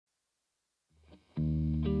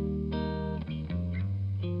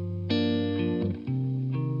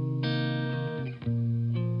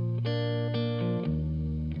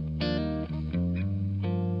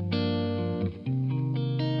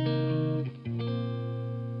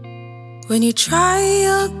When you try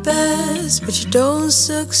your best but you don't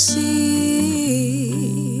succeed.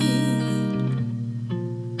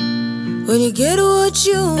 When you get what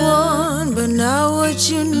you want but not what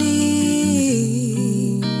you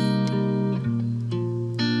need.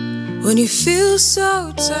 When you feel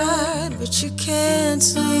so tired but you can't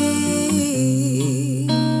sleep.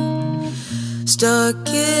 Stuck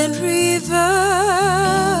in reverse.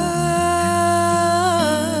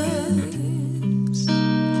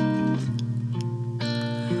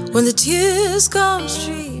 When the tears come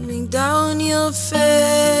streaming down your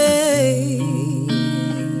face.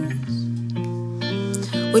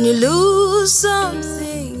 When you lose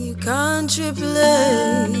something you can't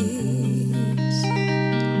replace.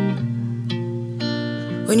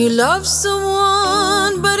 When you love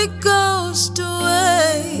someone but it goes to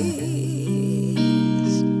waste.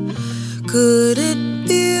 Could it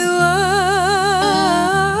be worse?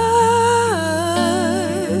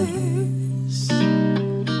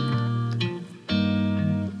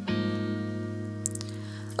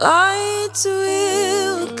 Lights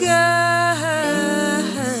will guide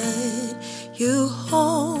you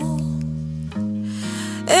home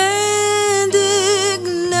and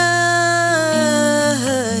ignite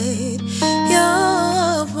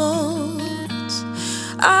your bones.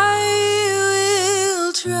 I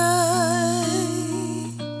will try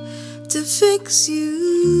to fix you.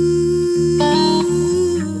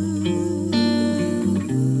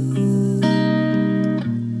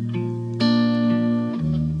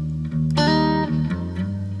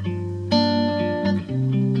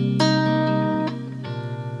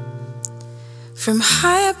 From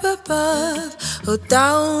high up above or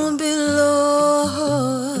down below.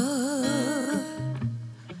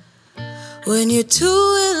 When you're too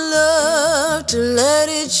in love to let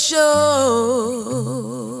it show.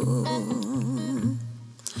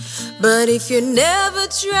 But if you never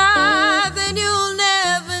try, then you'll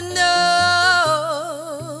never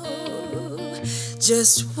know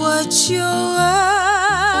just what you're worth.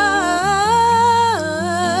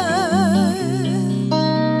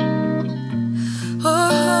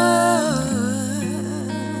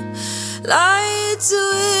 Lights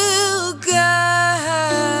will guide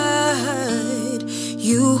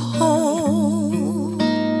you home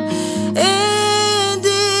and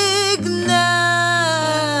ignite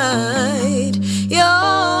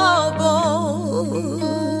your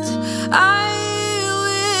bones. I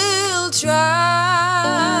will try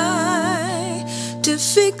to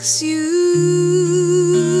fix you.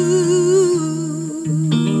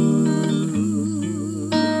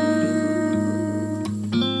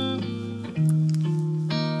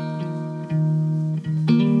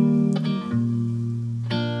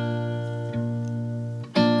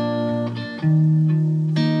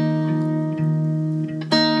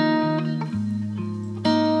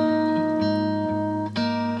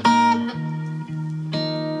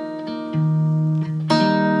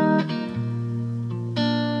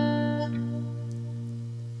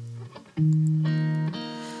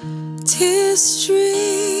 Tears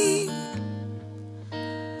stream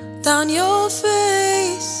down your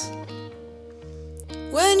face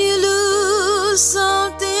when you lose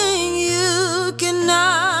something you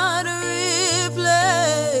cannot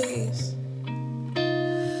replace.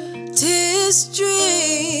 Tears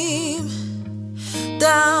stream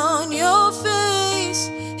down your face,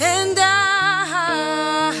 and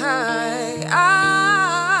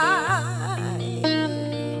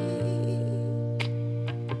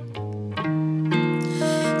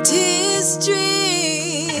tears stream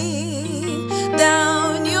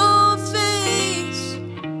down your face.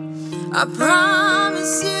 I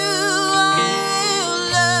promise you I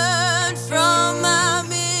will learn from my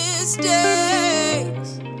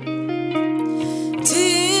mistakes.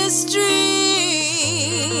 Tears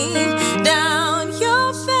stream down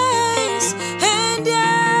your face, and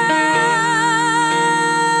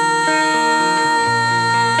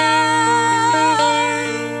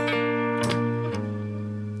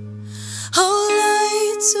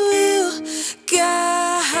lights will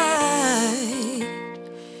guide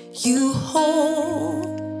you home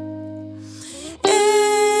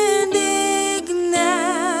and ignite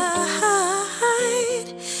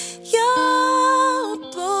your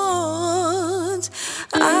bones.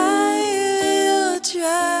 I will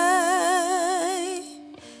try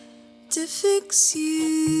to fix you.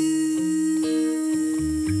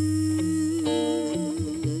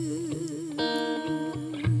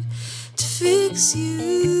 To fix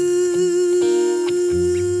you.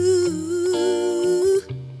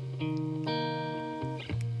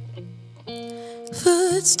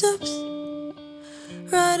 Footsteps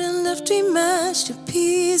right and left left we matched, two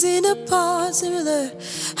peas in a pod, similar,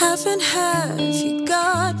 half and half. You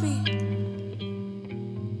got me.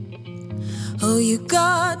 Oh, you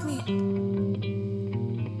got me.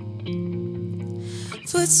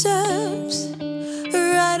 Footsteps,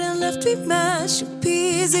 right and left we match, two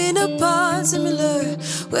peas in a pod, similar,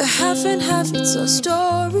 we're half and half. It's our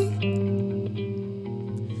story.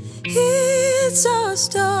 It's our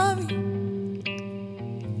story.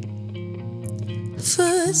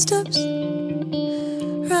 Footsteps,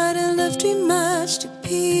 right and left we match, two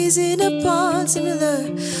peas in a pod, similar,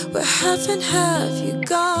 we're half and half. You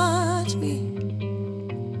got me.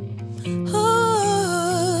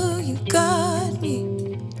 Oh, you got me.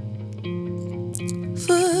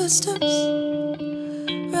 Footsteps,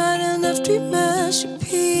 right and left we match, two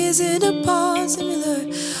peas in a pod, similar,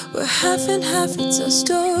 we're half and half. It's our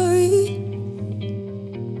story.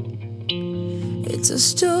 It's a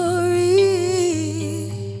story.